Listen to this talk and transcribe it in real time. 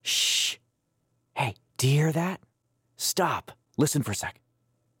Do you hear that? Stop. Listen for a sec.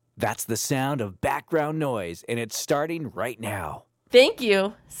 That's the sound of background noise, and it's starting right now. Thank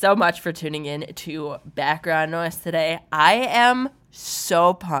you so much for tuning in to Background Noise today. I am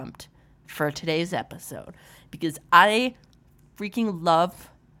so pumped for today's episode because I freaking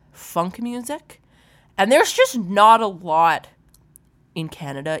love funk music, and there's just not a lot in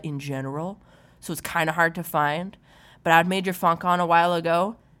Canada in general, so it's kind of hard to find. But I'd Major Funk on a while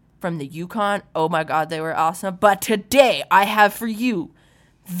ago from the Yukon. Oh my God, they were awesome. But today I have for you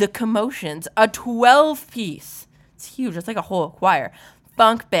the Commotions, a 12-piece. It's huge. It's like a whole choir.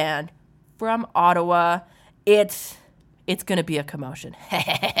 Funk band from Ottawa. It's going to be a commotion.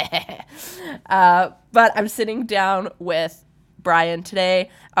 But I'm sitting down with Brian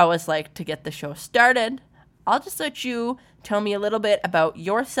today. I always like to get the show started. I'll just let you tell me a little bit about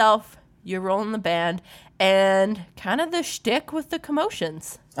yourself, your role in the band, and kind of the shtick with the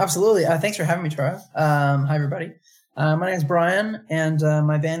Commotions. Absolutely. Thanks for having me, Tara. Hi, everybody. My name is Brian, and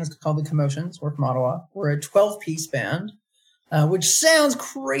my band is called the Commotions. We're from Ottawa. We're a 12-piece band, which sounds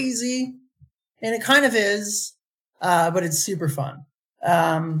crazy, and it kind of is, but it's super fun.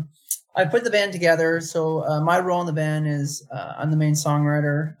 I put the band together, so my role in the band is I'm the main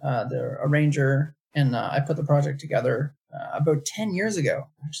songwriter, the arranger, and I put the project together about 10 years ago,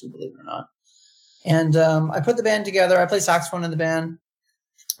 actually, believe it or not. And I put the band together. I play saxophone in the band,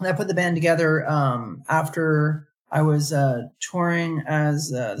 and I put the band together after I was touring as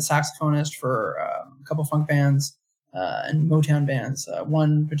the saxophonist for a couple funk bands and Motown bands.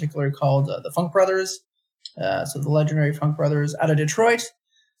 One particular called the Funk Brothers, so the legendary Funk Brothers out of Detroit.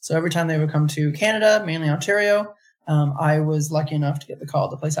 So every time they would come to Canada, mainly Ontario, I was lucky enough to get the call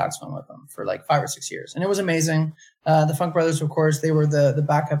to play saxophone with them for like 5 or 6 years. And it was amazing. The Funk Brothers, of course, they were the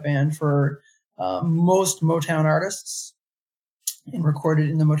backup band for most Motown artists and recorded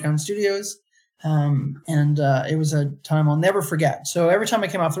in the Motown studios. And it was a time I'll never forget. So every time I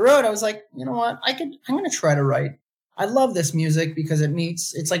came off the road, I was like, you know what? I'm going to try to write. I love this music because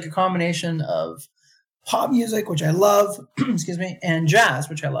it's like a combination of pop music, which I love, excuse me, and jazz,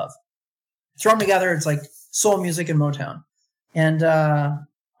 which I love. Thrown together, it's like soul music and Motown. And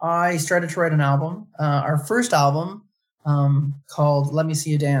I started to write an album. Our first album, called Let Me See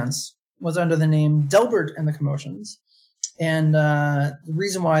You Dance, was under the name Delbert and the Commotions. And the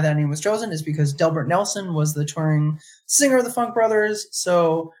reason why that name was chosen is because Delbert Nelson was the touring singer of the Funk Brothers.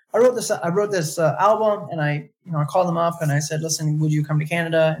 So I wrote this album, and I called him up and I said, listen, would you come to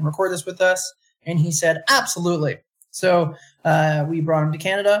Canada and record this with us? And he said, absolutely. So we brought him to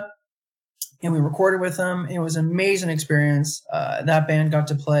Canada and we recorded with him. It was an amazing experience. That band got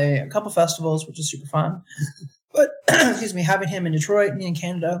to play a couple festivals, which was super fun. But excuse me, having him in Detroit, me in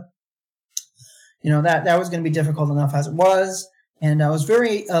Canada, that was going to be difficult enough as it was. And I was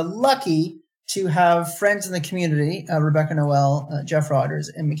very lucky to have friends in the community, Rebecca Noel, Jeff Rogers,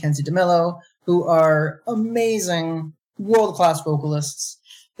 and Mackenzie DeMillo, who are amazing, world-class vocalists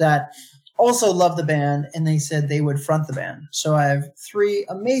that also love the band, and they said they would front the band. So I have 3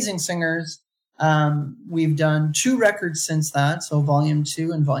 amazing singers. We've done 2 records since that, so Volume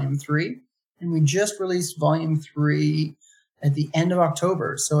 2 and Volume 3. And we just released Volume 3 at the end of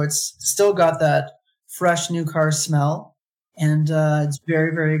October. So it's still got that fresh new car smell. And it's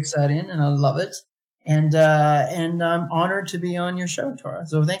very, very exciting, and I love it. And I'm honored to be on your show, Tora.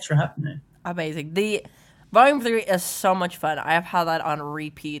 So thanks for having me. Amazing. The Volume 3 is so much fun. I have had that on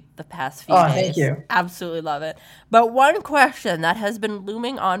repeat the past few days. Oh, thank you. Absolutely love it. But one question that has been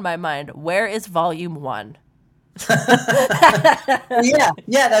looming on my mind, where is Volume 1? yeah,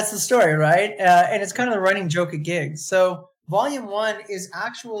 that's the story, right? And it's kind of the running joke at gigs. So Volume 1 is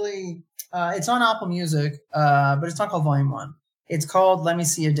actually, it's on Apple Music, but it's not called Volume 1. It's called Let Me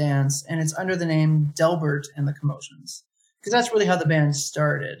See You Dance, and it's under the name Delbert and the Commotions, because that's really how the band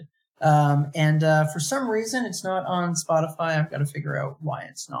started. And for some reason, it's not on Spotify. I've got to figure out why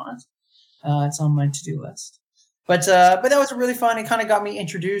it's not. It's on my to-do list. But that was really fun. It kind of got me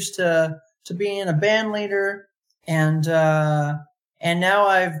introduced to being a band leader. And now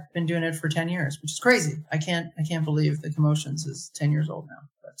I've been doing it for 10 years, which is crazy. I can't believe the Commotions is 10 years old now.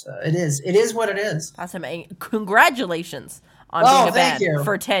 But it is what it is. That's amazing. Congratulations on being a band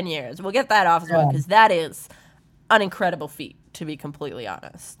for 10 years. We'll get that off as well, because that is an incredible feat, to be completely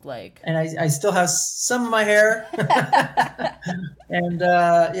honest. And I still have some of my hair. And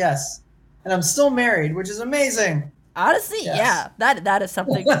yes. And I'm still married, which is amazing. Honestly, yes. Yeah. That is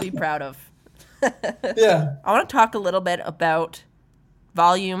something to be proud of. Yeah. I want to talk a little bit about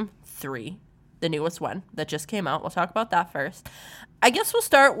Volume 3, the newest one that just came out. We'll talk about that first. I guess we'll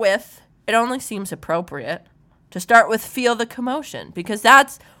start with, it only seems appropriate to start with Feel the Commotion, because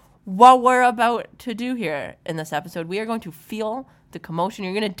that's what we're about to do here in this episode. We are going to feel the commotion.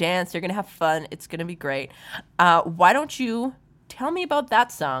 You're going to dance. You're going to have fun. It's going to be great. Why don't you tell me about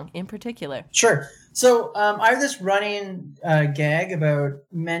that song in particular? Sure. So I have this running gag about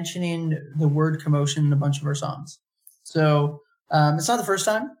mentioning the word commotion in a bunch of our songs. So it's not the first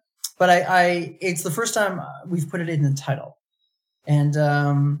time, but it's the first time we've put it in the title. And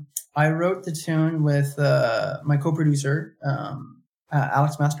I wrote the tune with my co-producer,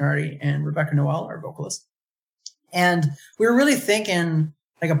 Alex Mastinardi, and Rebecca Noel, our vocalist. And we were really thinking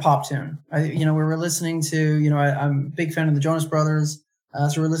like a pop tune. We were listening to, I'm a big fan of the Jonas Brothers.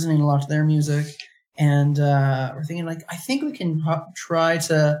 So we're listening a lot to their music. And we're thinking like, I think we can try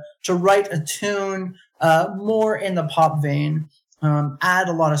to write a tune more in the pop vein, add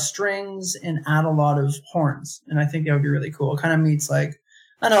a lot of strings and add a lot of horns. And I think that would be really cool. It kind of meets like,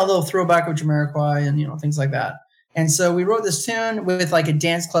 I don't know, a little throwback of Jamiroquai and, things like that. And so we wrote this tune with like a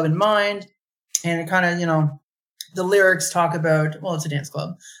dance club in mind. And it kind of, the lyrics talk about, well, it's a dance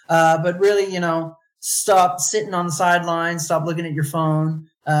club, but really, stop sitting on the sidelines, stop looking at your phone,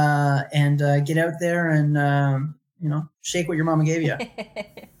 and get out there and, shake what your mama gave you.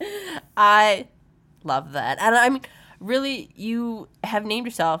 I love that. And I mean, really, you have named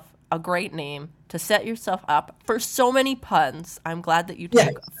yourself a great name to set yourself up for so many puns. I'm glad that you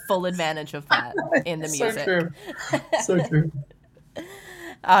took full advantage of that in the music. So true.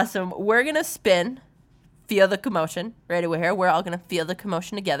 Awesome. We're going to spin Feel the Commotion right away here. We're all going to feel the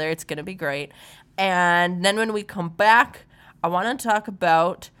commotion together. It's going to be great. And then when we come back, I want to talk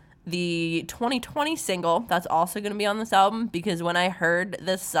about the 2020 single that's also going to be on this album, because when I heard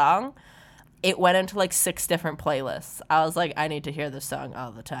this song, it went into like 6 different playlists. I was like, I need to hear this song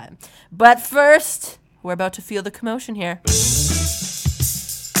all the time. But first, we're about to feel the commotion here.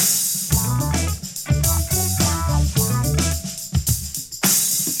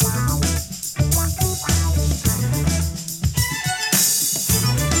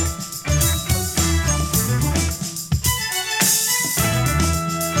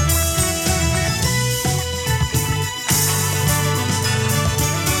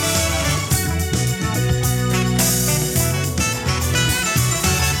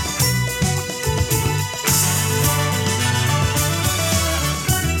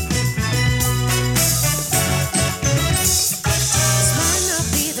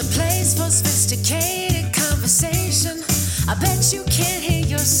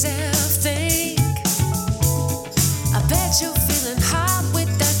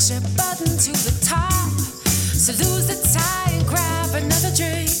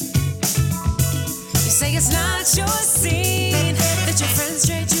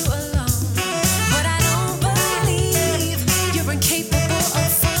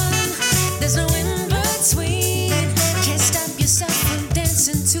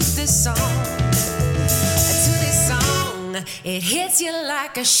 It hits you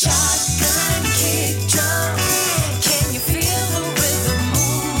like a shotgun kick drum. Can you feel the rhythm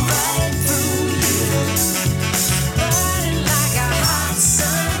move right through you? Burning like a hot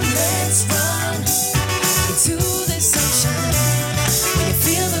sun, let's run into this ocean. When you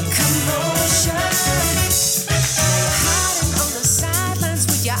feel the commotion, now you're hiding on the sidelines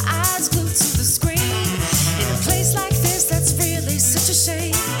with your eyes glued to the screen. In a place like this, that's really such a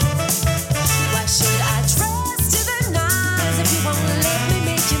shame. Why should I trust to the nines if you won't let me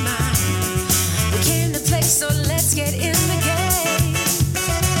make you mine? We came to play, so let's get in the game.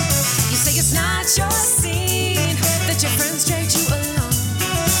 You say it's not your scene, that your friends dragged you along,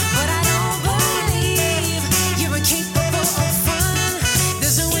 but I don't believe you're incapable of fun.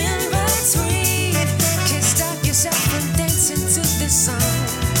 There's no in between. Can't stop yourself from dancing to this song.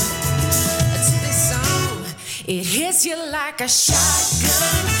 To this song, it hits you like a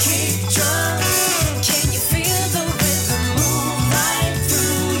shotgun kick drum. Can you feel the rhythm move right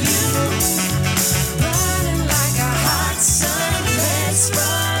through you? Burning like a hot sun, let's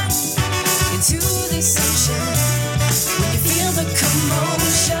run into this ocean. When you feel the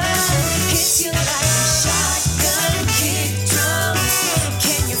commotion, hits you like a shotgun kick drum.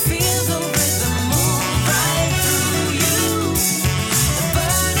 Can you feel the rhythm move right through you?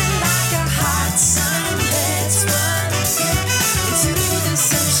 Burning like a hot sun, let's run into this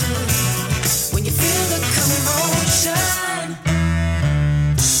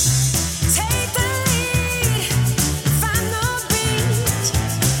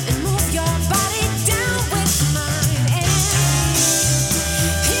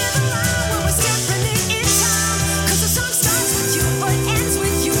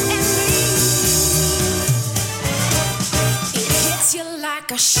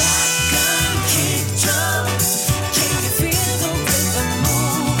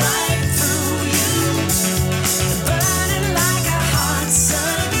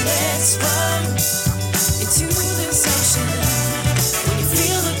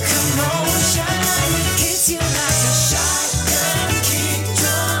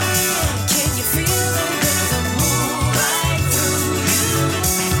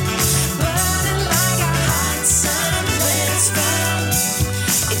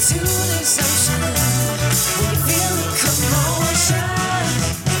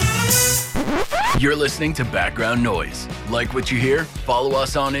You're listening to Background Noise. Like what you hear? Follow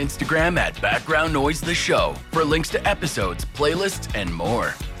us on Instagram at Background Noise The Show for links to episodes, playlists, and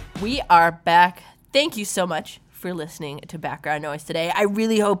more. We are back. Thank you so much for listening to Background Noise today. I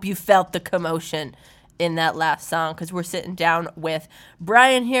really hope you felt the commotion in that last song, because we're sitting down with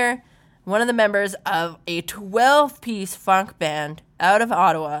Brian here, one of the members of a 12-piece funk band out of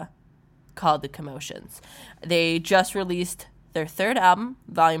Ottawa called the Commotions. They just released their third album,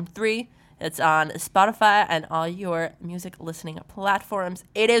 Volume 3. It's on Spotify and all your music listening platforms.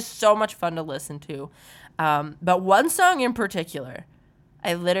 It is so much fun to listen to. But one song in particular,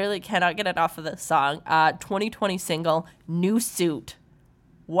 I literally cannot get enough of this song. 2020 single, New Suit.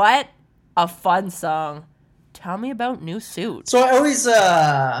 What a fun song. Tell me about New Suit. So I always,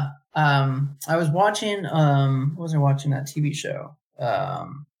 I was watching, what was I watching, that TV show?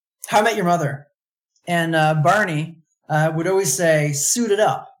 How I Met Your Mother. And Barney would always say, "Suit it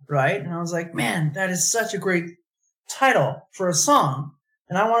up," right? And I was like, man, that is such a great title for a song.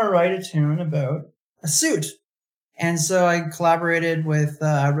 And I want to write a tune about a suit. And so I collaborated with,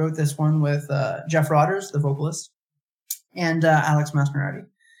 I wrote this one with Jeff Rodders, the vocalist, and Alex Masnarati.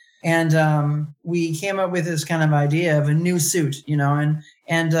 And we came up with this kind of idea of a new suit, you know,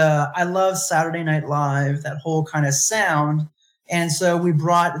 and I love Saturday Night Live, that whole kind of sound. And so we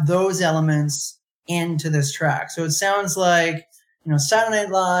brought those elements into this track. So it sounds like, you know, Saturday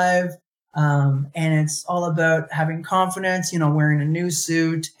Night Live, and it's all about having confidence, you know, wearing a new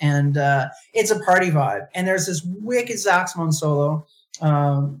suit, and it's a party vibe. And there's this wicked saxophone solo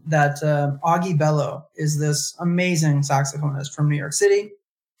that Augie Bello is this amazing saxophonist from New York City.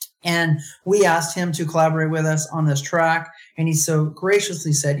 And we asked him to collaborate with us on this track, and he so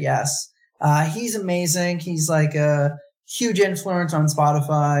graciously said yes. He's amazing. He's like a huge influence on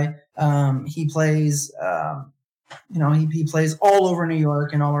Spotify. He plays, you know, he plays all over New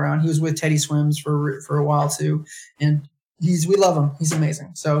York and all around. He was with Teddy Swims for a while too, and we love him. He's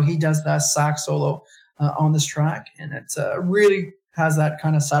amazing. So he does that sax solo on this track, and it really has that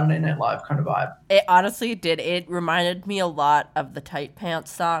kind of Saturday Night Live kind of vibe. It honestly did. It reminded me a lot of the Tight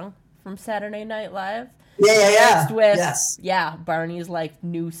Pants song from Saturday Night Live. Yeah. Mixed with, yes. yeah, Barney's like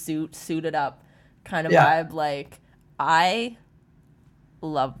new suit, suited up kind of Yeah. vibe. Like, I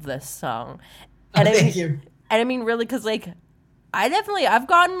love this song. Thank you. And I mean, really, because like, I've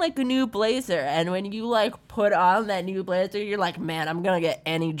gotten like a new blazer, and when you like put on that new blazer, you're like, man, I'm gonna get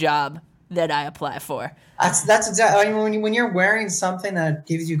any job that I apply for. That's exactly. I mean, when you're wearing something that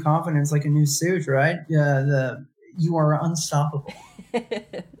gives you confidence, like a new suit, right? You are unstoppable.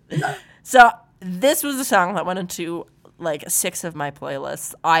 So this was a song that went into like 6 of my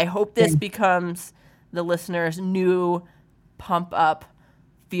playlists. I hope this becomes the listeners' new pump up,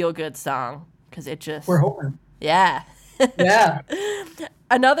 feel good song, because it just, We're hoping. yeah. Yeah.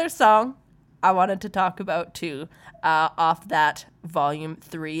 Another song I wanted to talk about too, off that Volume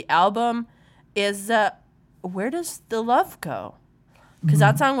 3 album, is Where Does the Love Go? Because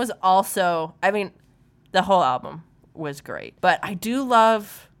that song was also, I mean, the whole album was great, but I do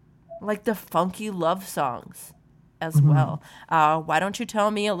love like the funky love songs as well. Why don't you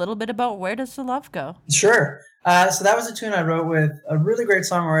tell me a little bit about Where Does the Love Go? Sure. So that was a tune I wrote with a really great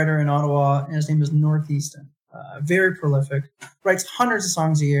songwriter in Ottawa, and his name is Northeastern. Very prolific, writes hundreds of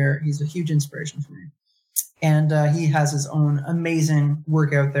songs a year. He's a huge inspiration for me. And he has his own amazing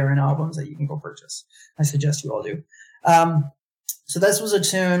work out there and albums that you can go purchase. I suggest you all do. So this was a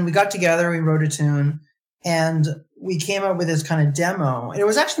tune. We got together, we wrote a tune, and we came up with this kind of demo. And it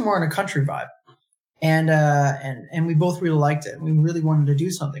was actually more in a country vibe. And we both really liked it. We really wanted to do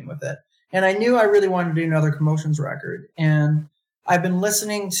something with it. And I knew I really wanted to do another Commotions record. And I've been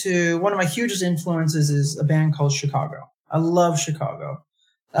listening to, one of my hugest influences is a band called Chicago. I love Chicago.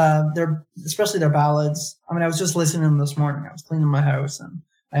 Especially their ballads. I mean, I was just listening to them this morning. I was cleaning my house, and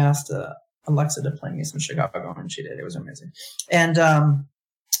I asked Alexa to play me some Chicago, and she did. It was amazing. And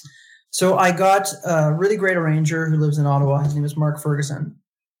so I got a really great arranger who lives in Ottawa. His name is Mark Ferguson.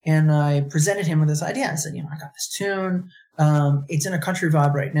 And I presented him with this idea. I said, I got this tune. It's in a country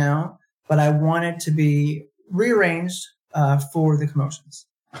vibe right now, but I want it to be rearranged for the Commotions.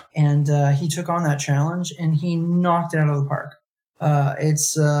 And he took on that challenge, and he knocked it out of the park. I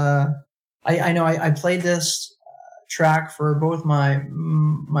know I played this track for both my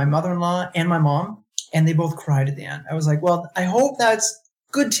mother-in-law and my mom, and they both cried at the end. I was like, well, I hope that's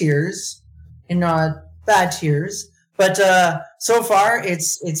good tears and not bad tears. But so far,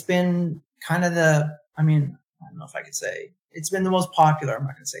 it's been kind of I don't know if I could say it's been the most popular. I'm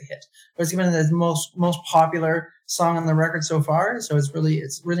not going to say hit, but it's been the most popular song on the record so far. So it's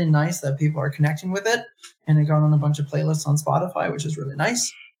really nice that people are connecting with it, and it got on a bunch of playlists on Spotify, which is really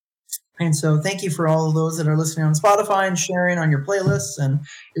nice. And so thank you for all of those that are listening on Spotify and sharing on your playlists. And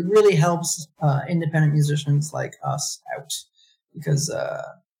it really helps independent musicians like us out, because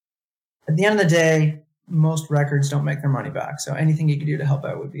at the end of the day, most records don't make their money back. So anything you could do to help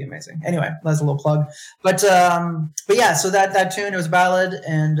out would be amazing. Anyway, that's a little plug. But yeah, so that tune, it was a ballad,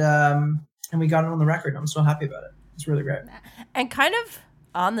 and we got it on the record. I'm so happy about it. It's really great. And kind of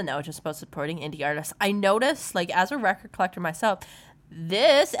on the note just about supporting indie artists, I noticed, like, as a record collector myself,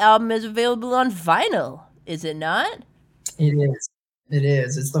 this album is available on vinyl, is it not? It is. It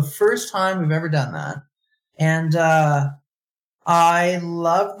is. It's the first time we've ever done that. And I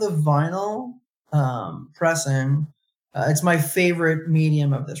love the vinyl pressing. It's my favorite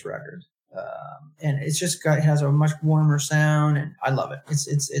medium of this record. And it's just it has a much warmer sound, and I love it.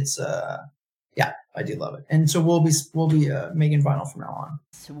 It's yeah, I do love it. And so we'll be making vinyl from now on.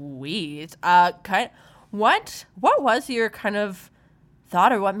 Sweet. What was your kind of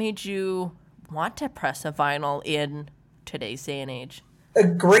thought, or what made you want to press a vinyl in today's day and age? A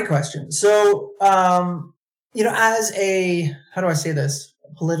great question. So, as a, how do I say this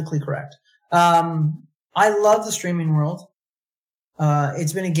politically correct? I love the streaming world.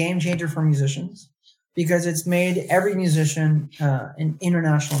 It's been a game changer for musicians because it's made every musician an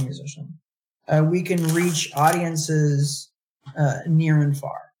international musician. We can reach audiences near and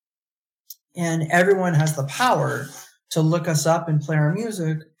far. And everyone has the power to look us up and play our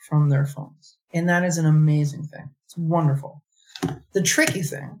music from their phones. And that is an amazing thing. It's wonderful. The tricky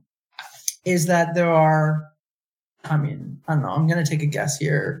thing is that there are, I don't know, I'm going to take a guess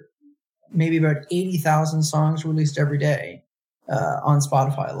here, maybe about 80,000 songs released every day on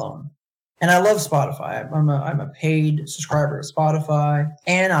Spotify alone. And I love Spotify. I'm a paid subscriber of Spotify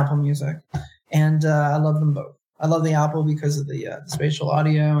and Apple Music, and I love them both. I love the Apple because of the spatial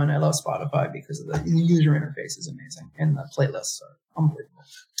audio, and I love Spotify because of the user interface is amazing, and the playlists are unbelievable.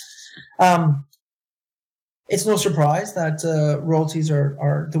 It's no surprise that royalties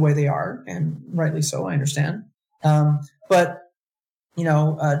are the way they are, and rightly so, I understand. But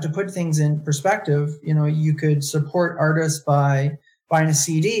to put things in perspective, you could support artists by buying a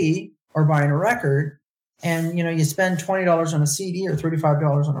CD or buying a record, and you spend $20 on a CD or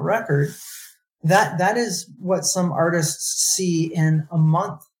 $35 on a record. That is what some artists see in a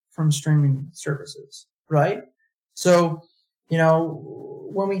month from streaming services, right? So,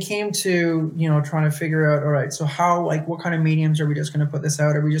 when we came to, trying to figure out, all right, so how, what kind of mediums are we just going to put this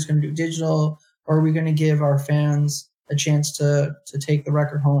out? Are we just going to do digital, or are we going to give our fans a chance to take the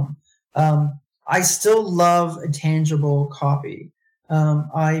record home? I still love a tangible copy.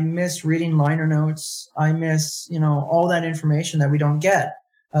 I miss reading liner notes. I miss, all that information that we don't get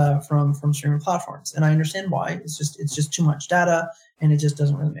from streaming platforms. And I understand why. It's just too much data, and it just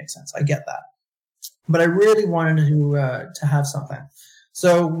doesn't really make sense. I get that. But I really wanted to have something.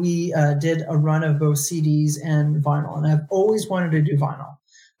 So we did a run of both CDs and vinyl, and I've always wanted to do vinyl.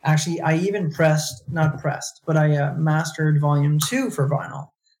 Actually, I even I mastered volume 2 for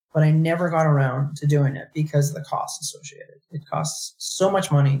vinyl, but I never got around to doing it because of the costs associated. It costs so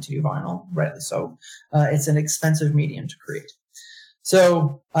much money to do vinyl, rightly so. It's an expensive medium to create.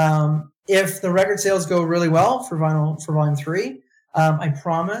 So if the record sales go really well for vinyl for volume 3, I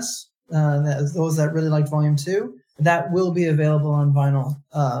promise that those that really like volume 2, that will be available on vinyl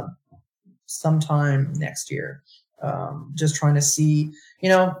sometime next year. Just trying to see,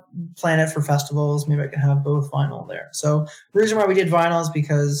 plan it for festivals. Maybe I can have both vinyl there. So the reason why we did vinyl is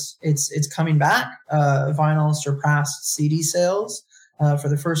because it's coming back. Vinyl surpassed CD sales for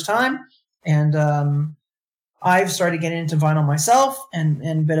the first time. And I've started getting into vinyl myself and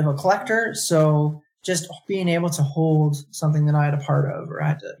a bit of a collector. So just being able to hold something that I had a part of, or I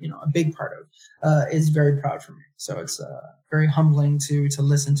had to, a big part of, is very proud for me. So it's very humbling to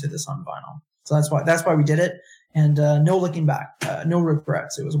listen to this on vinyl. So that's why we did it. And no looking back, no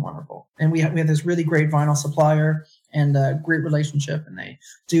regrets. It was wonderful. And we have this really great vinyl supplier and a great relationship, and they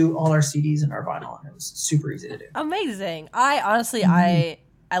do all our CDs and our vinyl, and it was super easy to do. Amazing. I honestly, I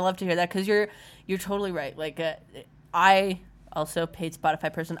love to hear that, because you're totally right. I also paid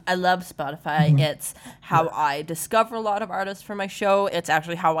Spotify person. I love Spotify. Mm-hmm. It's how I discover a lot of artists for my show. It's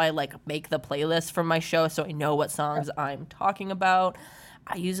actually how I make the playlist for my show, so I know what songs I'm talking about.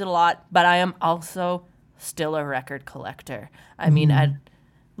 I use it a lot, but I am also still a record collector. I mean,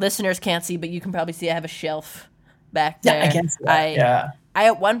 listeners can't see, but you can probably see I have a shelf back there. Yeah, I can see that. I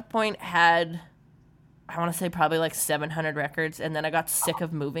at one point had, I want to say probably 700 records, and then I got sick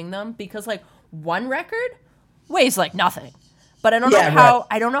of moving them because one record weighs nothing. But I don't know how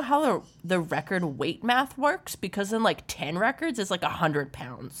I don't know how the record weight math works, because then 10 records is 100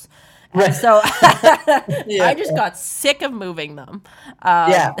 pounds. Right. So Yeah. I just got sick of moving them.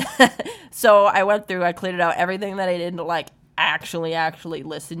 Yeah. So I went through, I cleared out everything that I didn't like actually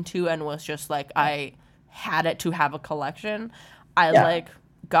listen to and was just like, I had it to have a collection. I Yeah. like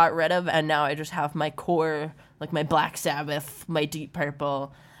got rid of, and now I just have my core, like my Black Sabbath, my Deep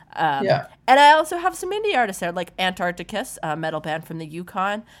Purple. Yeah. And I also have some indie artists there, like Antarcticus, a metal band from the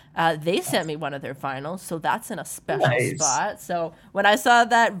Yukon. They sent me one of their vinyls, so that's in a special Nice. spot. So when I saw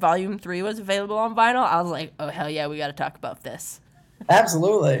that Volume 3 was available on vinyl, I was like, oh, hell yeah, we got to talk about this.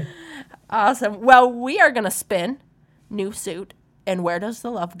 Absolutely. Awesome. Well, we are going to spin New Suit and Where Does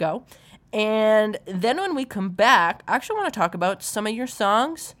the Love Go? And then when we come back, I actually want to talk about some of your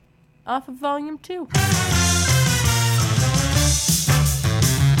songs off of Volume 2.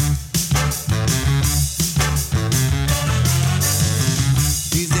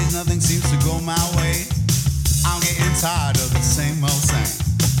 These days nothing seems to go my way. I'm getting tired of the same old same.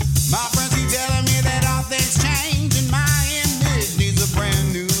 My friends keep telling me that all things change and my image needs a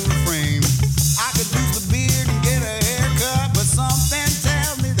brand new frame. I could lose the beard and get a haircut, but something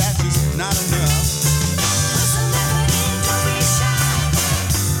tells me that's just not enough.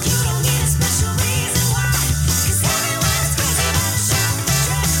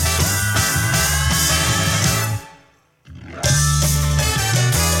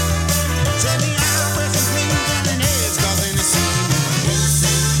 Tell me I'm pressing clean, turning heads, causing a scene.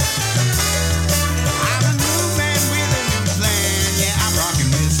 I'm a new man with a new plan. Yeah, I'm rocking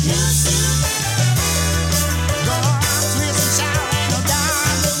this new suit. Go on, twist and shout, ain't no doubt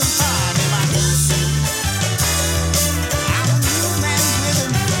I'm looking fine in my new suit. I'm a new man with a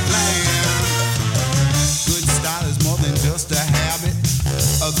new plan. Good style is more than just a habit.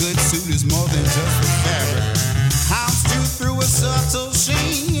 A good suit is more than just a fabric. I'm still through a subtle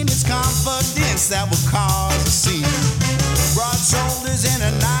sheen. It's confidence that will cause a scene. Broad shoulders and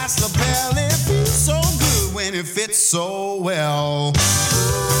a nice lapel. It feels so good when it fits so well.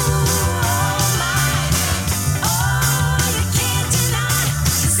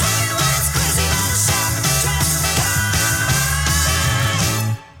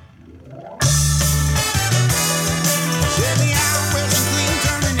 Tell me I'm pressing clean,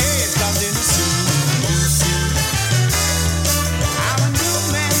 turning heads, causing a scene. New suit. I'm a new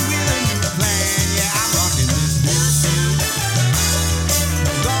man with a new plan. Yeah, I'm rocking this new suit.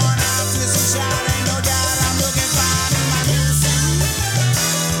 Going out, twist and shout, ain't no doubt I'm looking fine in my new suit.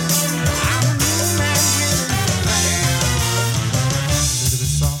 I'm a new man with a new plan. A little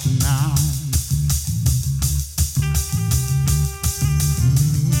bit softer now.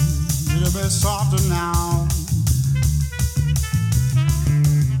 A little bit softer now.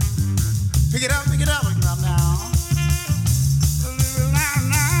 Pick it up now. A little bit louder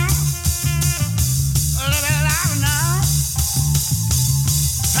now. A little bit louder now.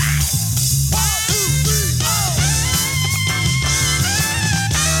 Hey! 1, 2, 3, 4.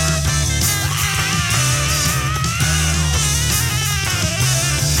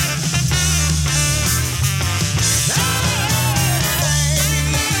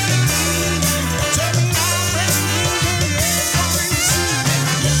 Tell me I'm pressing clean, yeah, causing a scene.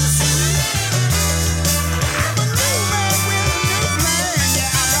 I'm a new man with a new plan. Yeah,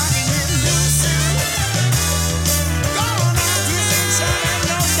 I'm rocking this new suit. Going out, twist and shout, ain't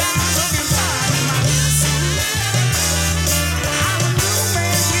no doubt looking fine in my new suit. I'm a new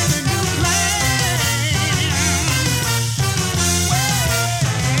man with a new plan.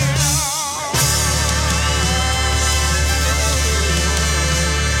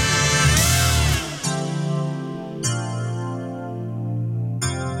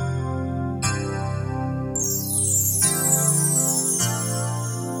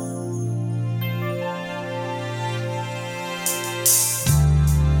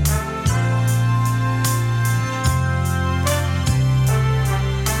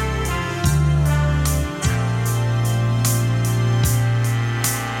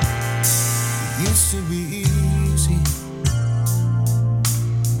 It used to be easy.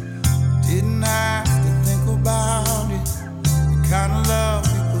 Didn't have to think about it. The kind of love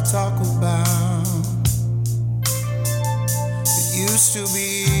people talk about. It used to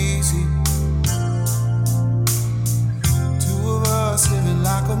be easy. Two of us living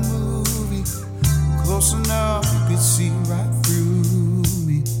like a movie. Close enough you could see right through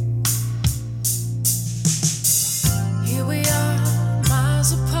me. Here we are,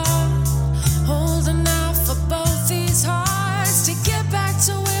 miles apart, holding out for both these hearts to get back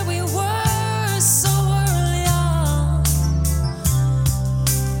to where we were so early on.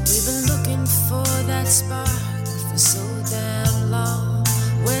 We've been looking for that spark for so damn long.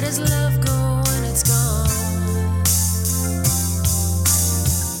 Where does love go when it's gone?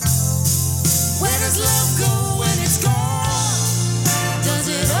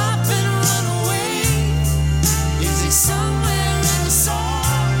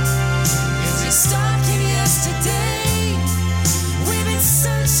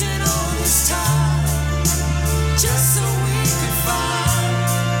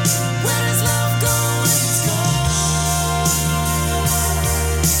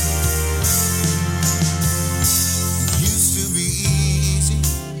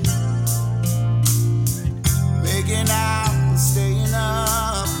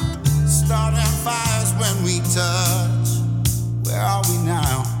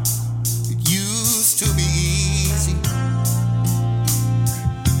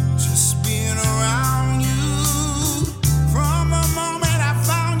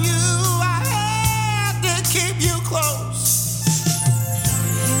 close.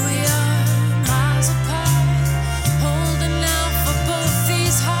 Here we are, miles apart, holding out for both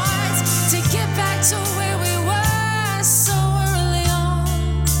these hearts to get back to where we were so early on.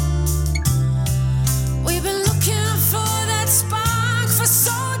 We've been looking for that spark for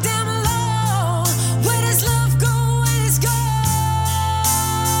so damn long. Where does love go when it's gone?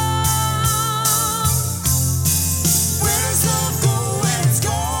 Where does love go when it's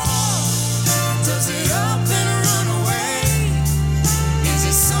gone? Does it up and run away? Is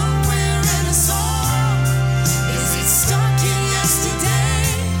it somewhere in a song? Is it stuck in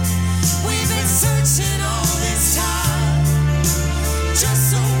yesterday? We've been searching all this time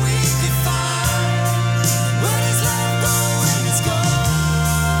just so we could find. Where does love go when it's gone?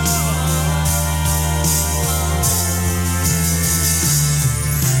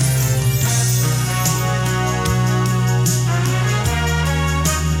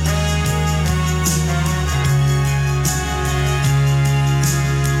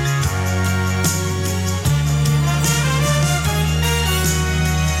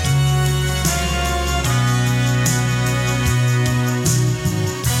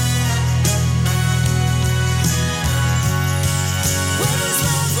 Where does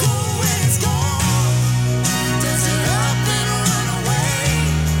love go when it's gone? Does it up and run away?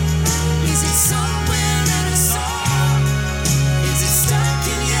 Is it somewhere in a song? Is it stuck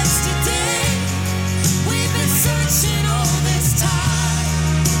in yesterday? We've been searching all this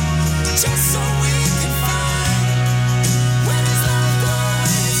time just so we can find. Where does love go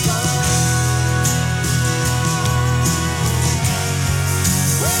when it's gone?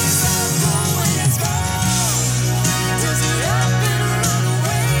 Where does love go when it's gone? Does it up and run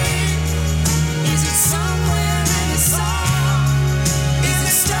away? Is it somewhere in a song? Is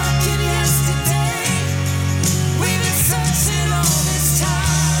it stuck in yesterday? We've been searching all this time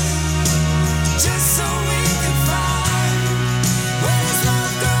just so we could find. Where does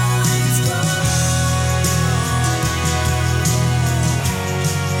love go when it's gone?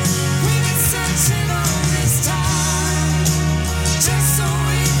 We've been searching all this time just so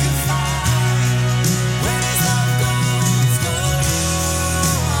we could find. Where does love go when it's gone?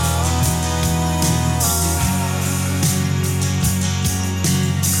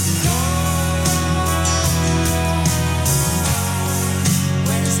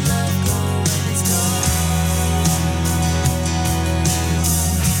 Where does love go when it's gone?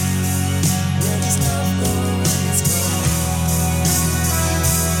 Where does love go when it's gone?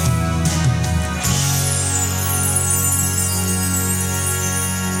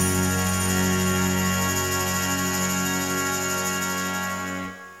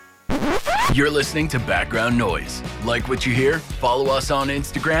 You're listening to Background Noise. Like what you hear? Follow us on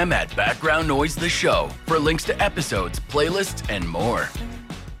Instagram at Background Noise The Show for links to episodes, playlists, and more.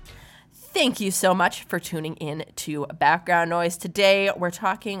 Thank you so much for tuning in to Background Noise. Today, we're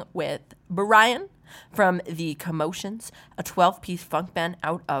talking with Brian from the Commotions, a 12-piece funk band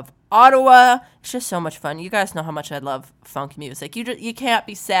out of Ottawa. It's just so much fun. You guys know how much I love funk music. You can't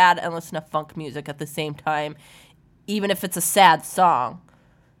be sad and listen to funk music at the same time, even if it's a sad song.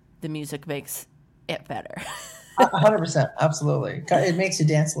 The music makes it better. 100%, absolutely. It makes you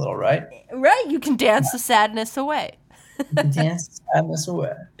dance a little, right? Right? You can dance the sadness away. You can dance the sadness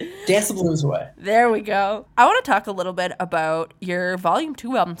away. Dance the blues away. There we go. I want to talk a little bit about your Volume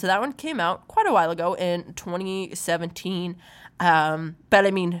 2 album. So that one came out quite a while ago in 2017. But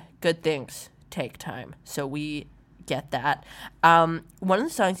I mean, good things take time. So we get that. One of the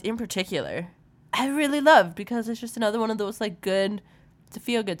songs in particular I really love because it's just another one of those like good, it's a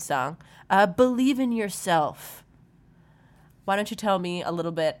feel-good song. Believe in Yourself. Why don't you tell me a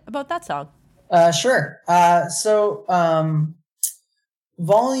little bit about that song? Sure. So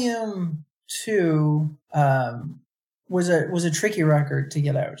Volume 2 was a tricky record to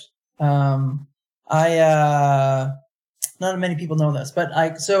get out. Not many people know this, but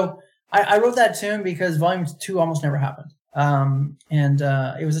I wrote that tune because Volume 2 almost never happened.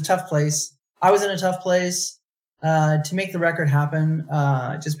 It was a tough place. I was in a tough place to make the record happen,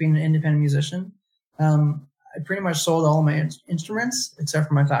 just being an independent musician. I pretty much sold all of my instruments except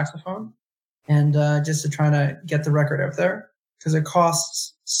for my saxophone, and just to try to get the record out there, because it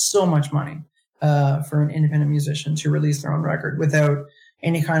costs so much money for an independent musician to release their own record without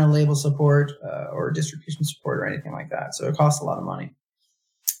any kind of label support or distribution support or anything like that. So it costs a lot of money.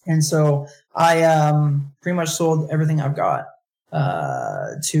 And so I pretty much sold everything I've got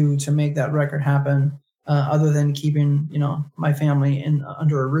to make that record happen, other than keeping, my family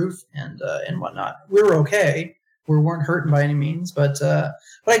under a roof and whatnot. We were okay. We weren't hurting by any means, but I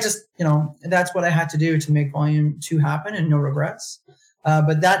just, that's what I had to do to make Volume 2 happen, and no regrets.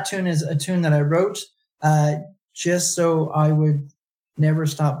 But that tune is a tune that I wrote just so I would never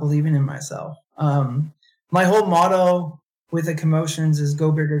stop believing in myself. My whole motto with the Commotions is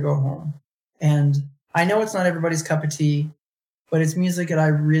go big or go home. And I know it's not everybody's cup of tea, but it's music that I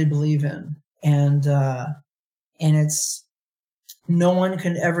really believe in. And it's, no one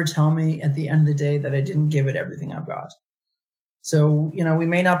can ever tell me at the end of the day that I didn't give it everything I've got. So, we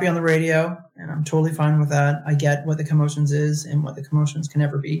may not be on the radio, and I'm totally fine with that. I get what the Commotions is and what the Commotions can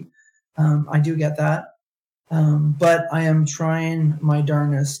never be. I do get that. But I am trying my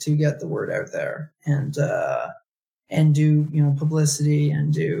darnest to get the word out there and do, publicity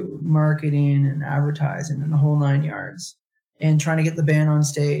and do marketing and advertising and the whole 9 yards, and trying to get the band on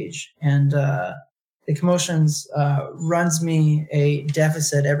stage. And the Commotions runs me a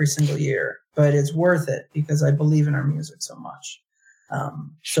deficit every single year, but it's worth it because I believe in our music so much.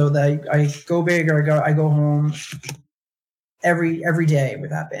 So that I go big or I go home every day with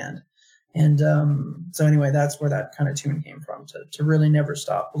that band. And so anyway, that's where that kind of tune came from, to really never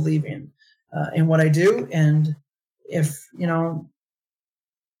stop believing in what I do. And if, you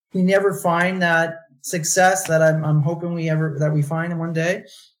never find that success that I'm hoping that we find in one day,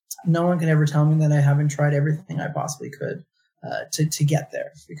 no one can ever tell me that I haven't tried everything I possibly could to get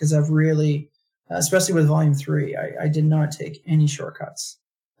there, because I've really, especially with Volume 3, I did not take any shortcuts.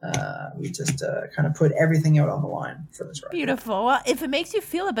 We just kind of put everything out on the line for this record. Beautiful. Well, if it makes you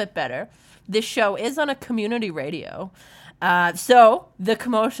feel a bit better, this show is on a community radio. So the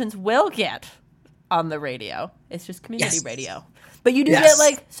Commotions will get on the radio. It's just community radio. But you do get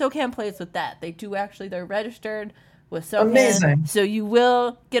SoCan plays with that. They do actually, they're registered with SoCan. Amazing. So you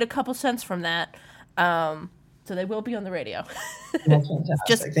will get a couple cents from that. So they will be on the radio. That's fantastic.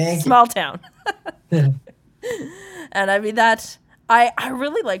 Just Thank small town. And I mean, I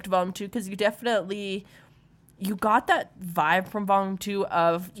really liked Volume 2 because you got that vibe from Volume 2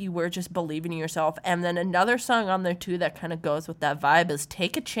 of you were just believing in yourself. And then another song on there too that kind of goes with that vibe is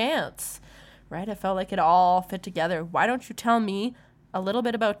Take a Chance, right? I felt like it all fit together. Why don't you tell me a little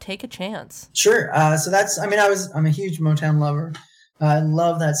bit about Take a Chance? Sure. So I'm a huge Motown lover. I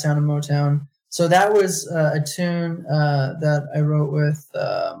love that sound of Motown. So that was a tune that I wrote with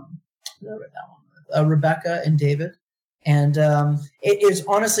Rebecca and David. And it is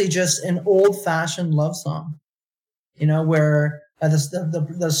honestly just an old-fashioned love song, where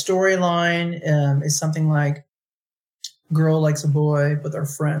the storyline is something like, girl likes a boy, but they're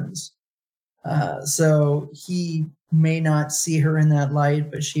friends. So he may not see her in that light,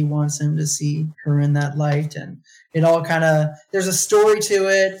 but she wants him to see her in that light. And it all kind of, there's a story to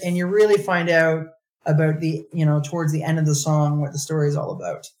it, and you really find out about towards the end of the song, what the story is all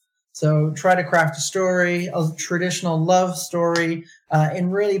about. So try to craft a story, a traditional love story,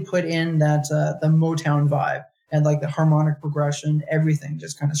 and really put in that the Motown vibe, and like the harmonic progression, everything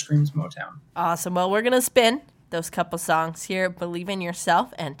just kind of screams Motown. Awesome. Well, we're going to spin those couple songs here, Believe in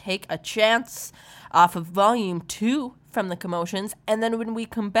Yourself and Take a Chance, off of Volume 2 from the Commotions. And then when we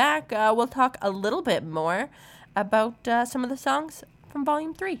come back, we'll talk a little bit more about some of the songs from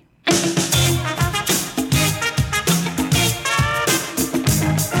Volume 3.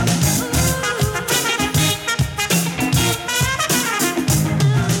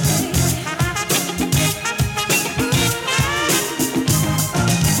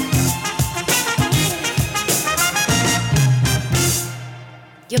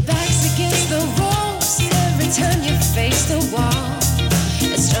 Your back's against the ropes every time you face the wall.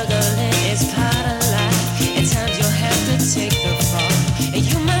 And struggling is part of life. At times you'll have to take the fall. And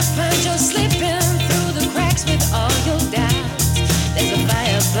you might find you're slipping through the cracks with all your doubts. There's a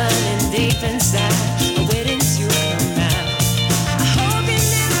fire burning deep inside, waiting to come out. I hope you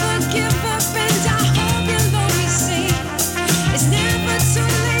never give up, and I hope you'll always see it's never too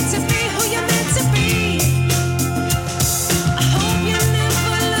late to be who you're meant to be. I hope you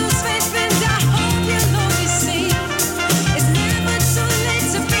never lose faith, and I hope you'll always see it's never too late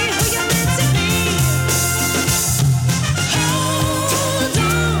to be who you're meant to be. Hold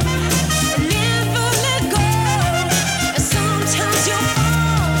on, never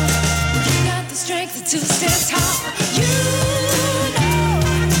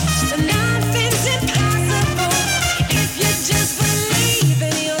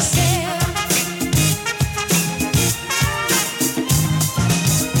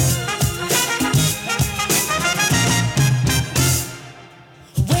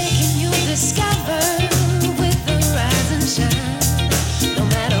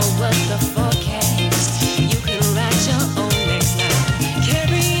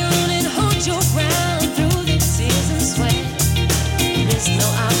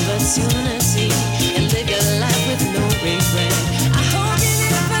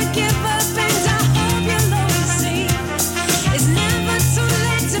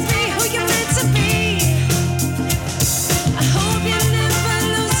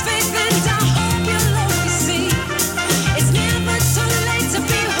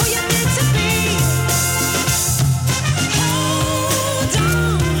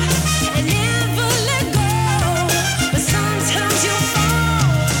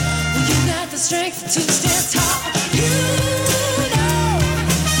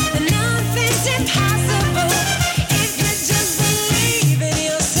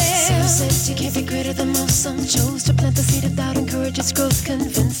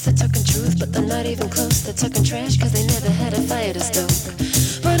they're talking trash cause they never had a fire to stoke.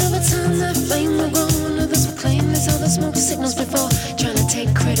 But over time that flame will grow and others will claim they saw the smoke signals before. Trying to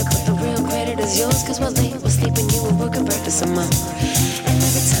take credit but the real credit is yours, cause while they were sleeping you were working breakfast some more. And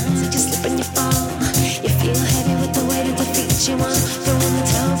every time that you slip and you fall, you feel heavy with the weight of defeat. You want to throw in the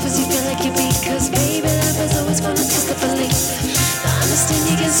towel cause you feel like you beat, cause baby life is always gonna test the belief. I understand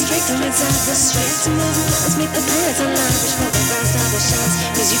you get straight from inside, the straight to moving lines make the planets align. Wish for the bright star that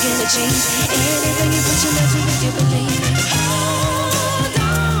shines, cause you can't change anything you put your mind to if you believe. Hold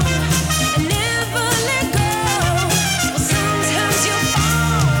on and never let go. Well, sometimes you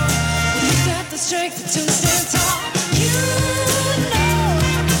fall when you got the strength to stand tall. You know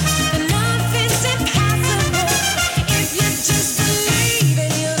that nothing's impossible if you just believe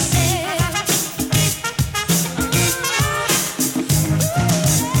in yourself.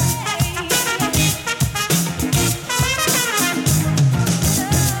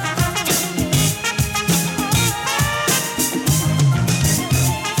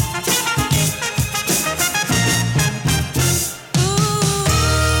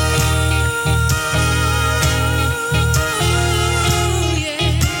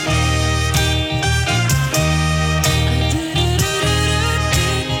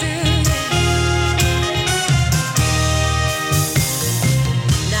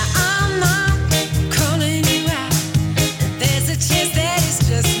 Now I'm not calling you out. There's a chance that it's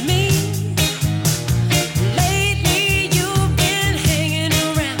just me. Lately you've been hanging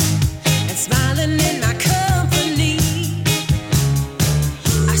around and smiling in my company.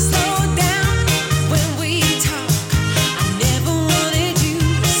 I slow down when we talk. I never wanted you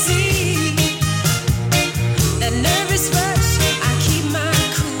to see that nervous rush. I keep my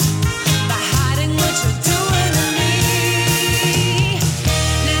cool by hiding what you're doing to me.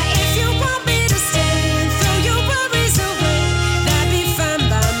 Now if you want me to stay and throw your worries away, that'd be fine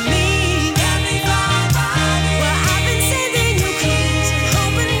by me. Well, I've been sending you clues and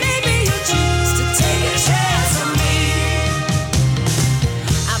hoping maybe you'll choose to take a chance on me.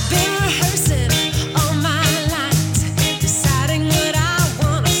 I've been rehearsing all my lines, deciding what I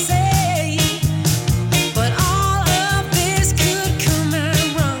wanna say. But all of this could come out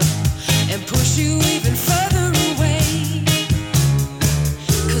wrong and push you even further away.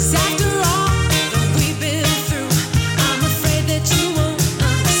 Cause after all that we've been through, I'm afraid that you won't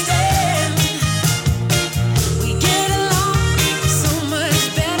understand. We get along so much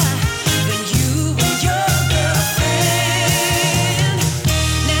better than you and your girlfriend.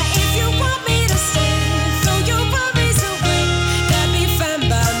 Now if you want me to stay and throw your worries away, that'd be fine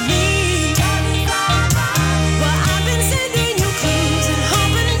by me. Well, I've been sending you clues and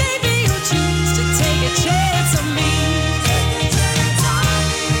hoping maybe you'll choose to take a chance on me.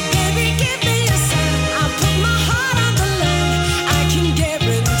 Baby, give me a sign. I'll put my heart on the line. I can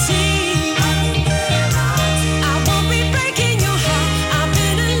guarantee I won't be breaking your heart. I've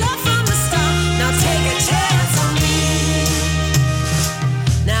been in love from the start. Now take a chance on me.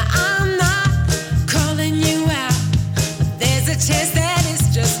 Now I'm not calling you out, but there's a chance that it's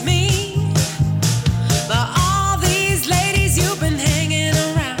just me. But all these ladies you've been hanging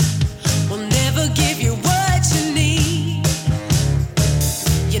around will never give you what you need.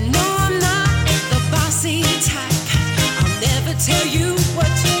 You know I'm not the bossy type. I'll never tell you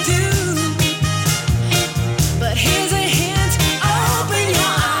what to do. But here's a hint, open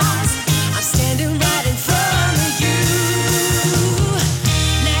your eyes. I'm standing right in front of you.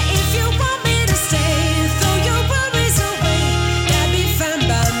 Now if you want me to stay and throw your worries away, that'd be fine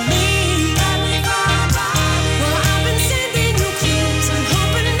by me. Well, I've been sending you clues and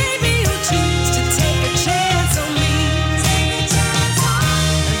hoping maybe you'll choose to take a chance on me.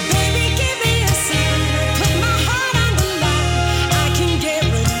 Baby, give me a sign. Put my heart on the line. I can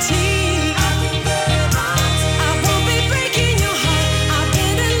guarantee I won't be breaking your heart. I've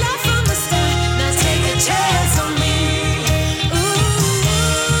been in love from the start. Now take a chance on me. Ooh,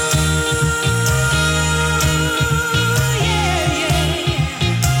 yeah, yeah.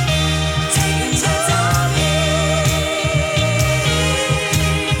 Take a chance on me.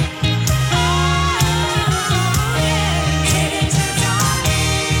 Oh, yeah. Take a chance on me.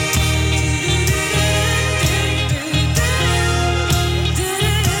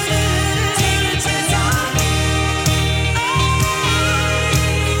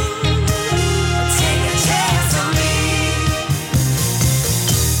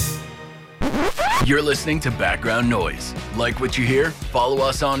 You're listening to Background Noise. Like what you hear? Follow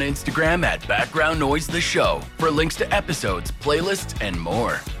us on Instagram at Background Noise The Show for links to episodes, playlists, and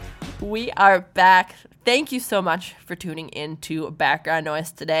more. We are back. Thank you so much for tuning in to Background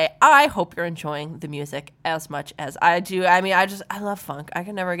Noise today. I hope you're enjoying the music as much as I do. I mean, I love funk. I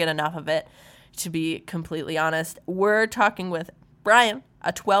can never get enough of it. to be completely honest. We're talking with Brian,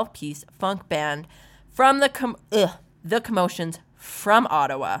 a 12-piece funk band from the Commotions from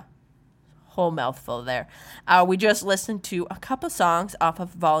Ottawa. Whole mouthful there. We just listened to a couple songs off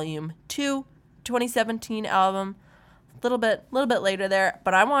of Volume 2, 2017 album. A little bit later there,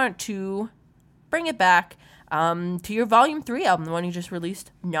 but I want to bring it back to your Volume 3 album, the one you just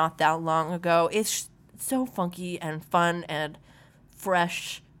released not that long ago. It's so funky and fun and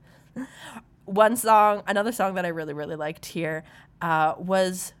fresh. Another song that I really, really liked here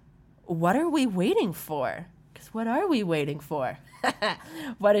was What Are We Waiting For? Because what are we waiting for?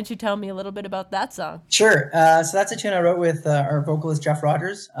 Why don't you tell me a little bit about that song? Sure. So that's a tune I wrote with our vocalist Jeff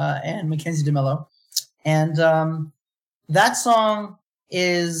Rogers and Mackenzie DeMello. And that song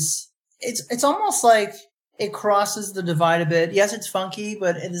it's almost like it crosses the divide a bit. Yes, it's funky,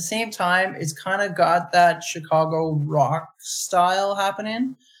 but at the same time, it's kind of got that Chicago rock style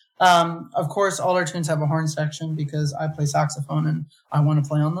happening. Of course, all our tunes have a horn section because I play saxophone and I want to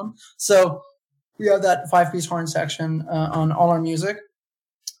play on them. So we have that 5-piece horn section on all our music.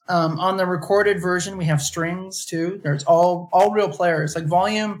 On the recorded version, we have strings too. There's all real players. Like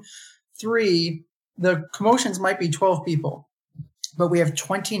Volume 3, the Commotions might be 12 people, but we have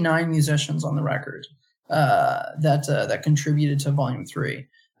 29 musicians on the record that contributed to Volume 3.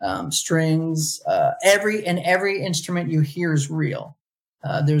 Strings, every instrument you hear is real.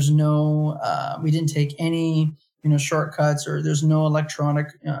 There's no, we didn't take any, shortcuts, or there's no electronic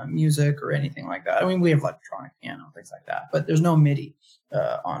music or anything like that. I mean, we have electronic piano, things like that, but there's no MIDI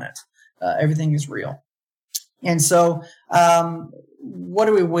on it. Everything is real. And so, what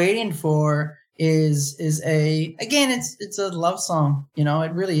are we waiting for is it's a love song.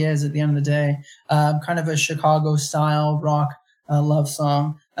 It really is at the end of the day, kind of a Chicago style rock love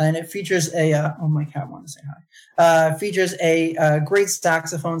song. And it features my cat wanted to say hi. Features a great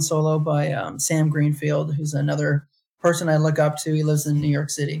saxophone solo by Sam Greenfield, who's another person I look up to. He lives in New York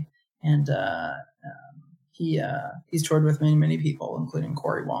City, and he's toured with many people, including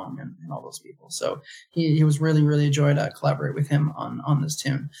Corey Wong and all those people. So he was really a joy to collaborate with him on this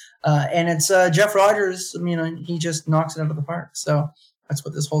tune. And it's Jeff Rogers. He just knocks it out of the park. So that's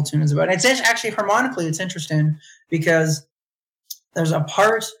what this whole tune is about. And it's actually harmonically, it's interesting because there's a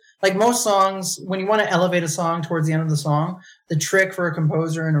part, like most songs, when you want to elevate a song towards the end of the song, the trick for a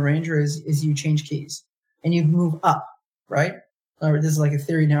composer and arranger is you change keys and you move up, right? Or this is like a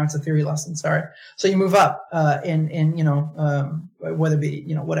theory now. It's a theory lesson. Sorry. So you move up in whether it be,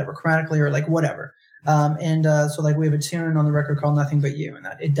 whatever, chromatically or like whatever. So like we have a tune on the record called Nothing But You, and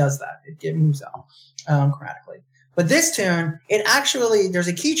that it does that. It moves up chromatically. But this tune, it actually, there's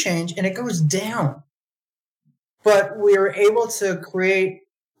a key change and it goes down. But we were able to create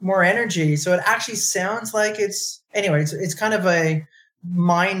more energy. So it actually sounds like it's kind of a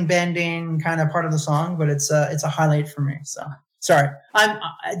mind-bending kind of part of the song, but it's a highlight for me. So sorry. I'm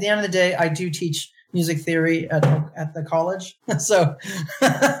at the end of the day, I do teach music theory at the college. So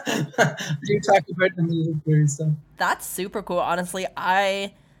I do talk about the music theory stuff. That's super cool. Honestly,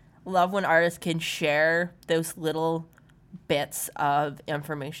 I love when artists can share those little bits of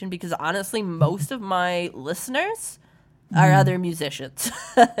information, because honestly, most of my listeners are other musicians.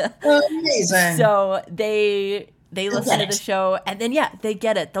 Amazing. So they listen to the show, and then they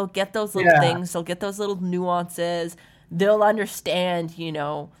get it. They'll get those little things. They'll get those little nuances. They'll understand,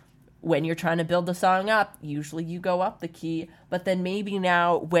 when you're trying to build the song up, usually you go up the key, but then maybe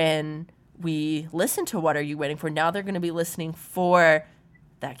now when we listen to What Are You Waiting For, now they're going to be listening for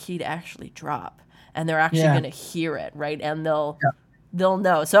that key to actually drop. And they're actually going to hear it, right? And they'll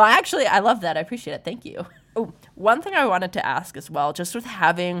know. So I love that. I appreciate it. Thank you. Oh, one thing I wanted to ask as well, just with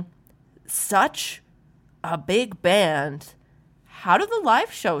having such a big band, how do the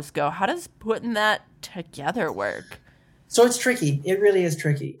live shows go? How does putting that together work? So it's tricky. It really is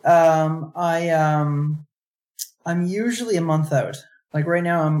tricky. I'm usually a month out. Like right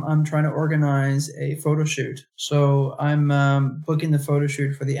now, I'm trying to organize a photo shoot. So I'm booking the photo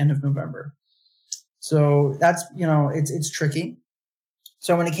shoot for the end of November. So that's, it's tricky.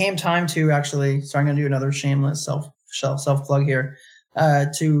 So when it came time to actually, so I'm going to do another shameless self plug here,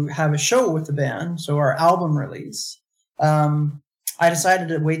 to have a show with the band. So our album release, I decided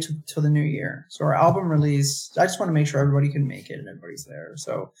to wait till the new year. So our album release, I just want to make sure everybody can make it and everybody's there.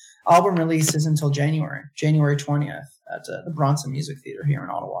 So album release is until January 20th at the Bronson Music Theater here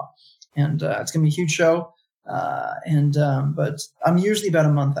in Ottawa. And it's going to be a huge show. But I'm usually about a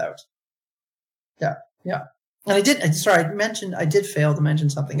month out. Yeah. And I did fail to mention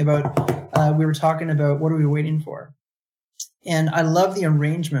something about, we were talking about what are we waiting for? And I love the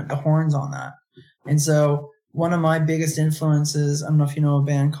arrangement, the horns on that. And so one of my biggest influences, I don't know if you know a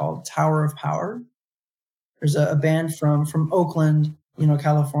band called Tower of Power. There's a band from Oakland,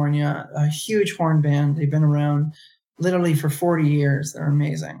 California, a huge horn band. They've been around literally for 40 years. They're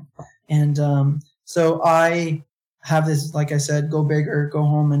amazing. And so I have this, like I said, go bigger, go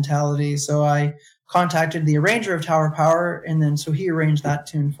home mentality. So I contacted the arranger of Tower of Power, and then so he arranged that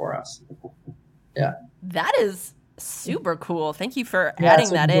tune for us. Yeah. That is super cool. Thank you for Yeah, adding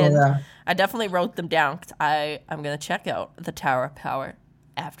so that cool, in. yeah. I definitely wrote them down because I'm going to check out the Tower of Power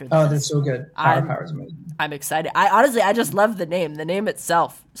after this. Oh, they're so good. Tower I'm- of Power is amazing. I'm excited. I just love the name. The name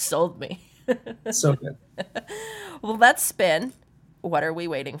itself sold me. So good. Well, let's spin. What are we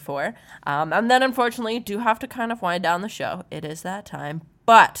waiting for? And then, unfortunately, do have to kind of wind down the show. It is that time.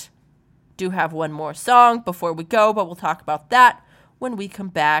 But do have one more song before we go, but we'll talk about that when we come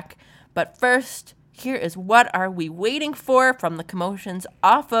back. But first, here is What Are We Waiting For from the Commotions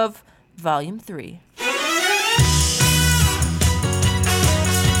off of Volume 3.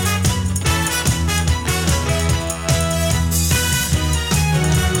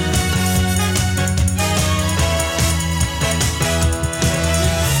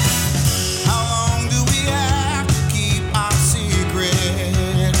 How long do we have to keep our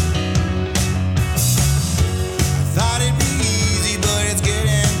secret? Thought it'd be easy, but it's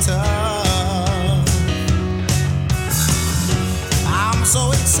getting tough. I'm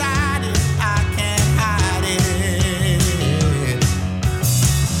so excited I can't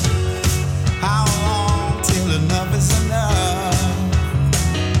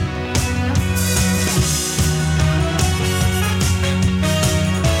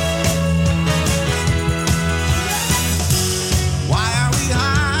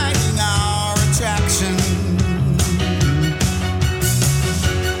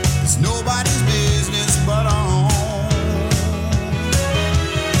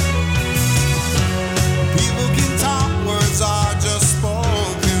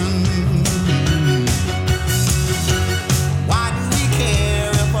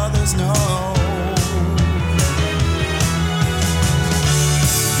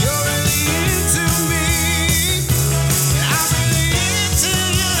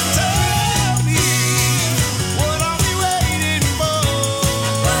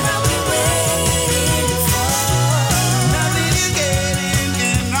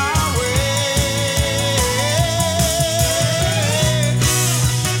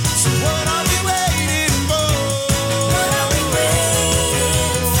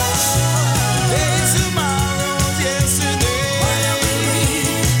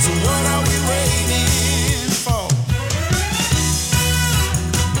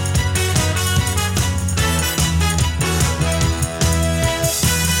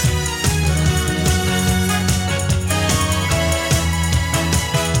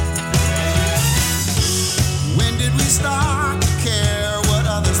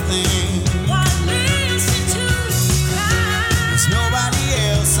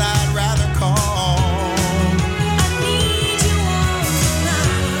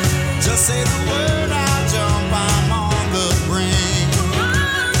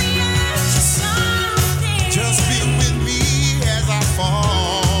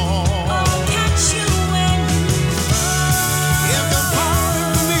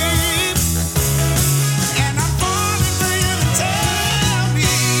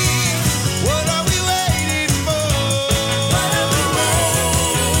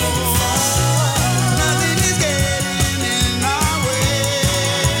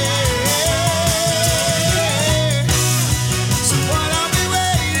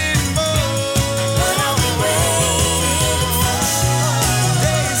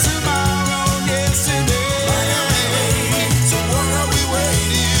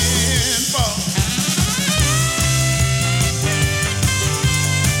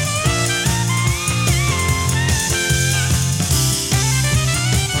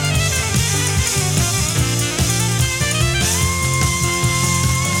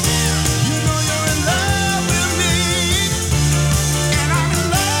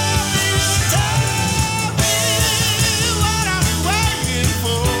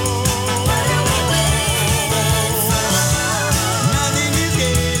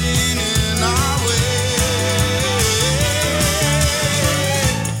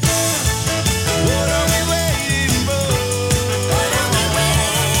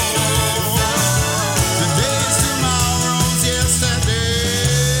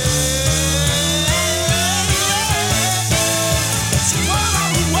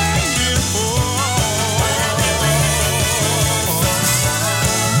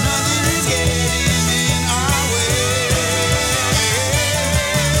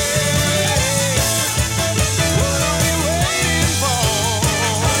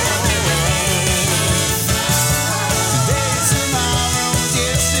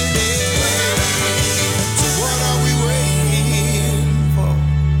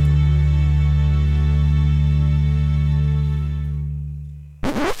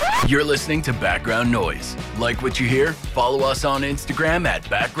You're listening to Background Noise. Like what you hear? Follow us on Instagram at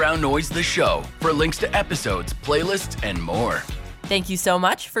Background Noise The Show for links to episodes, playlists, and more. Thank you so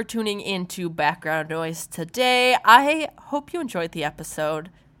much for tuning into Background Noise today. I hope you enjoyed the episode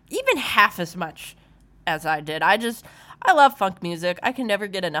even half as much as I did. I love funk music. I can never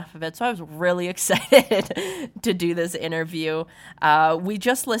get enough of it, so I was really excited to do this interview. We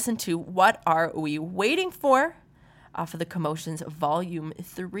just listened to What Are We Waiting For? Off of the Commotions Volume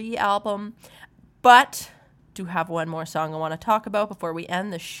 3 album. But do have one more song I want to talk about before we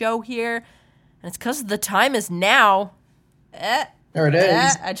end the show here. And it's because the time is now. There it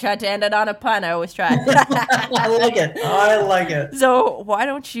is. I tried to end it on a pun. I always try. I like it. I like it. So why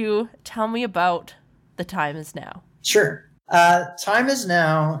don't you tell me about The Time Is Now? Sure. Time Is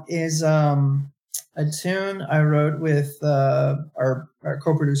Now is a tune I wrote with our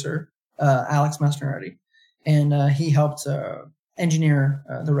co-producer, Alex Mastronardi. And he helped engineer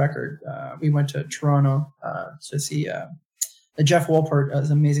the record. We went to Toronto to see Jeff Wolpert,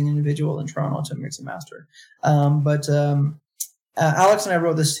 an amazing individual in Toronto, to mix and master. But Alex and I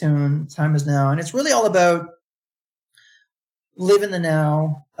wrote this tune, Time Is Now, and it's really all about live in the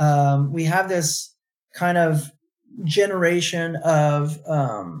now. We have this kind of generation of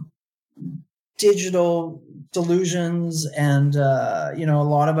digital delusions, and a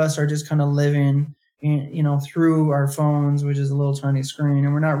lot of us are just kind of living through our phones, which is a little tiny screen,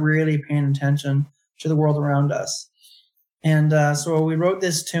 and we're not really paying attention to the world around us. And so we wrote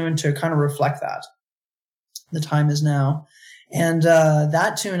this tune to kind of reflect that. The time is now. And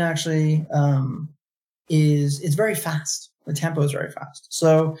that tune actually is very fast. The tempo is very fast.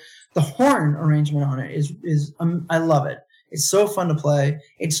 So the horn arrangement on it is I love it. It's so fun to play.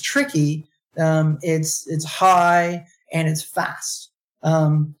 It's tricky. It's high and it's fast.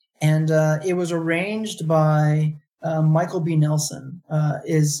 And it was arranged by Michael B. Nelson.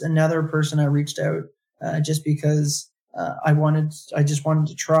 Is another person I reached out just because I just wanted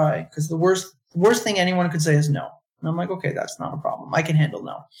to try, because the worst thing anyone could say is no. And I'm like, okay, that's not a problem. I can handle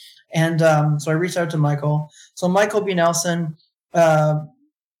no. And so I reached out to Michael. So Michael B. Nelson,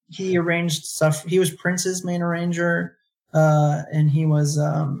 he arranged stuff. He was Prince's main arranger, and he was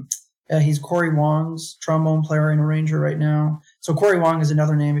he's Corey Wong's trombone player and arranger right now. So Corey Wong is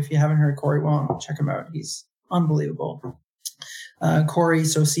another name. If you haven't heard Corey Wong, check him out. He's unbelievable. Corey,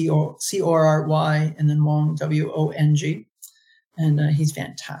 so C-O-R-R-Y, and then Wong, W-O-N-G. And he's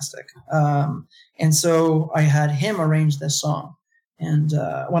fantastic. And so I had him arrange this song. And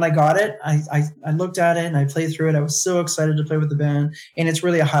when I got it, I looked at it and I played through it. I was so excited to play with the band. And it's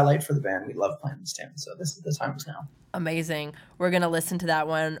really a highlight for the band. We love playing this tune. So this is The Time Is Now. Amazing. We're going to listen to that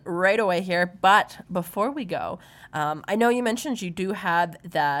one right away here. But before we go, I know you mentioned you do have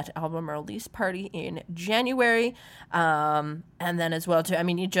that album release party in January. And then as well, too, I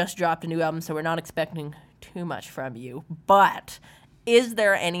mean, you just dropped a new album, so we're not expecting too much from you. But is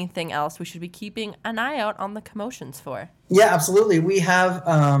there anything else we should be keeping an eye out on the Commotions for? Yeah, absolutely. We have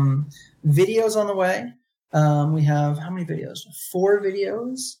videos on the way. We have how many videos? 4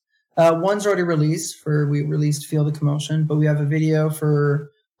 videos. One's already released. We released Feel the Commotion, but we have a video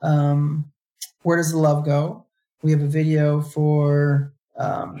for Where Does the Love Go? We have a video for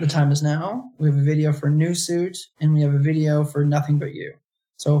The Time Is Now. We have a video for New Suit, and we have a video for Nothing But You.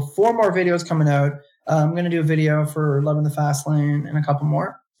 So 4 more videos coming out. I'm going to do a video for Love in the Fast Lane and a couple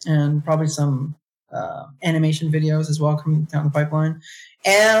more, and probably some animation videos as well coming down the pipeline.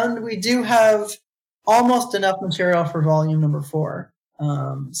 And we do have almost enough material for volume number 4.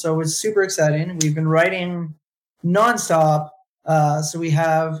 So it's super exciting. We've been writing nonstop. So we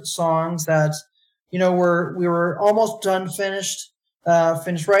have songs that, we were almost finished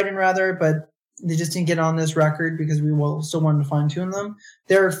writing rather, but they just didn't get on this record because we still wanted to fine tune them.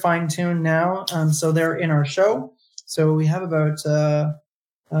 They're fine tuned now. So they're in our show. So we have about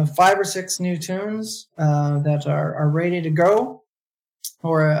 5 or 6 new tunes that are ready to go,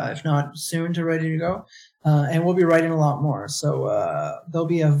 or if not soon to ready to go. And we'll be writing a lot more. So there'll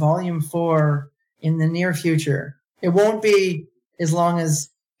be a volume 4 in the near future. It won't be as long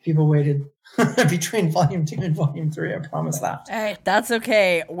as people waited between volume 2 and volume 3. I promise that. Hey, that's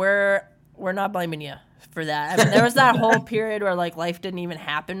okay. We're not blaming you for that. I mean, there was that whole period where life didn't even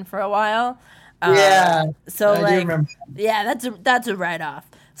happen for a while. Yeah. So I do remember. yeah, that's a write-off.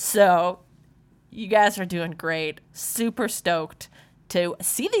 So you guys are doing great. Super stoked to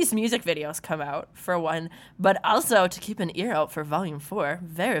see these music videos come out, for one, but also to keep an ear out for volume 4.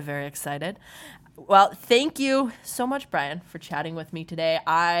 Very, very excited. Well, thank you so much, Brian, for chatting with me today.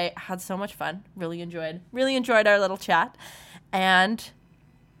 I had so much fun. Really enjoyed our little chat. And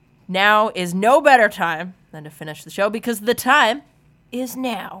now is no better time than to finish the show, because the time is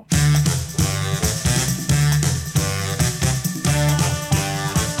now.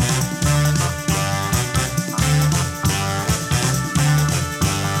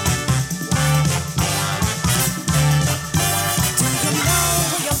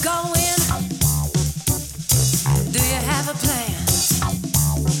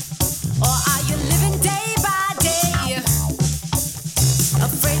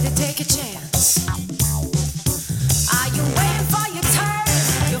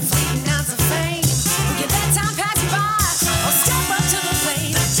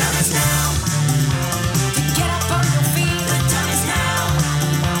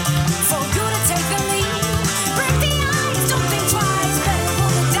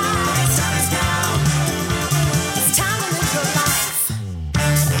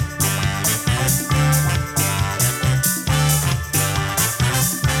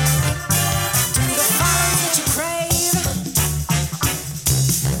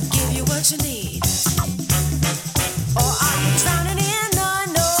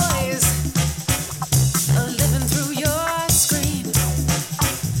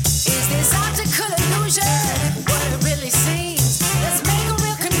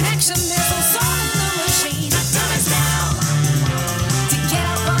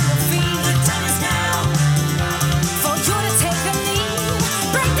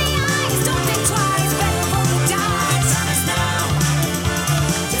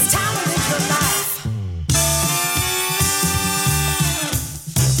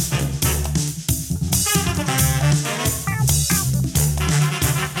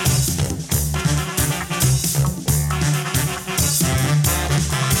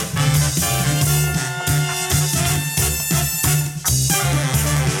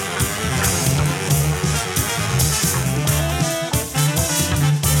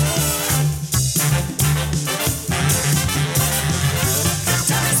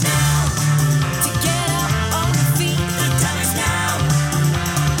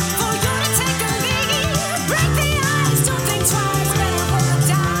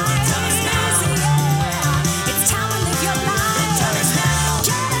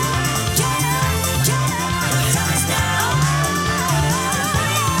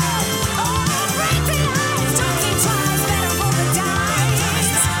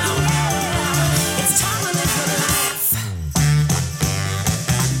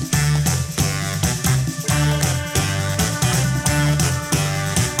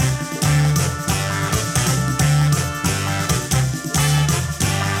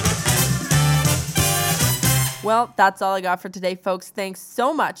 Well, that's all I got for today, folks. Thanks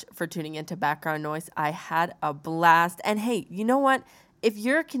so much for tuning into Background Noise. I had a blast. And hey, you know what? If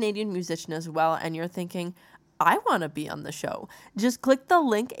you're a Canadian musician as well and you're thinking, I want to be on the show, just click the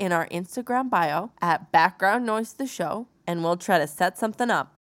link in our Instagram bio at Background Noise the Show, and we'll try to set something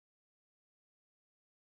up.